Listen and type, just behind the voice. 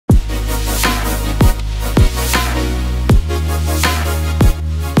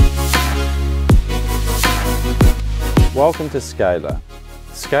Welcome to Scalar.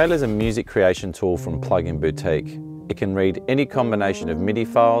 Scalar is a music creation tool from Plugin Boutique. It can read any combination of MIDI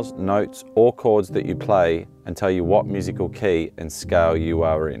files, notes or chords that you play and tell you what musical key and scale you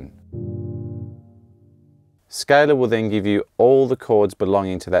are in. Scalar will then give you all the chords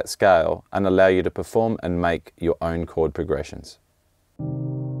belonging to that scale and allow you to perform and make your own chord progressions.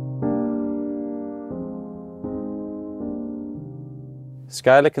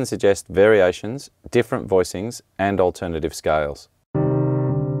 Scalar can suggest variations, different voicings and alternative scales.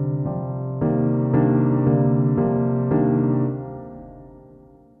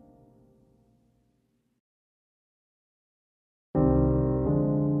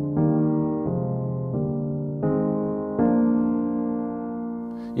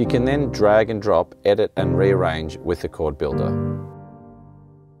 You can then drag and drop, edit and rearrange with the chord builder.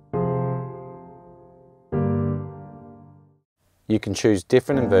 You can choose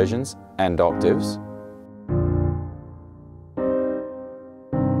different inversions and octaves.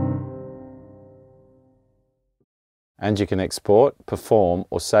 And you can export, perform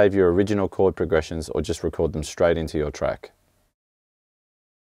or save your original chord progressions or just record them straight into your track.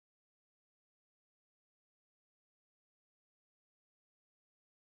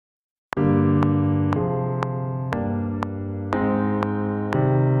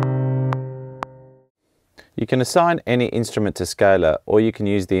 You can assign any instrument to Scalar or you can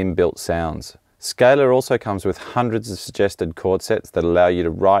use the inbuilt sounds. Scalar also comes with hundreds of suggested chord sets that allow you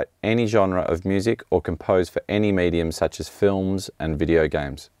to write any genre of music or compose for any medium such as films and video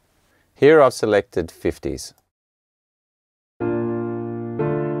games. Here I've selected 50s.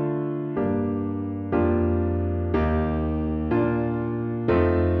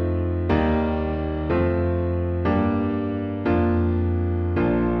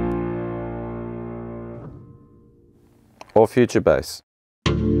 Or future bass.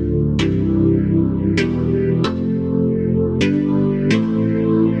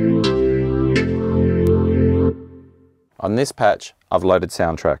 On this patch, I've loaded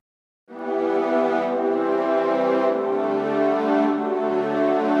soundtrack.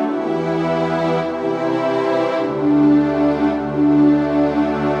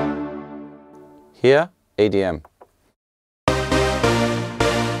 Here, EDM.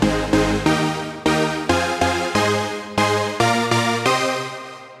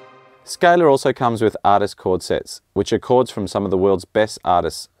 Scalar also comes with artist chord sets, which are chords from some of the world's best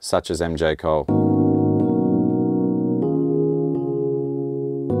artists, such as MJ Cole.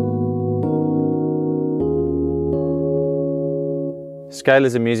 Scalar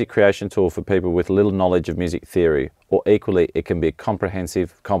is a music creation tool for people with little knowledge of music theory, or equally it can be a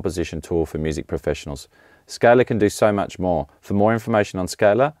comprehensive composition tool for music professionals. Scalar can do so much more. For more information on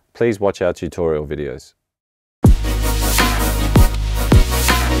Scalar, please watch our tutorial videos.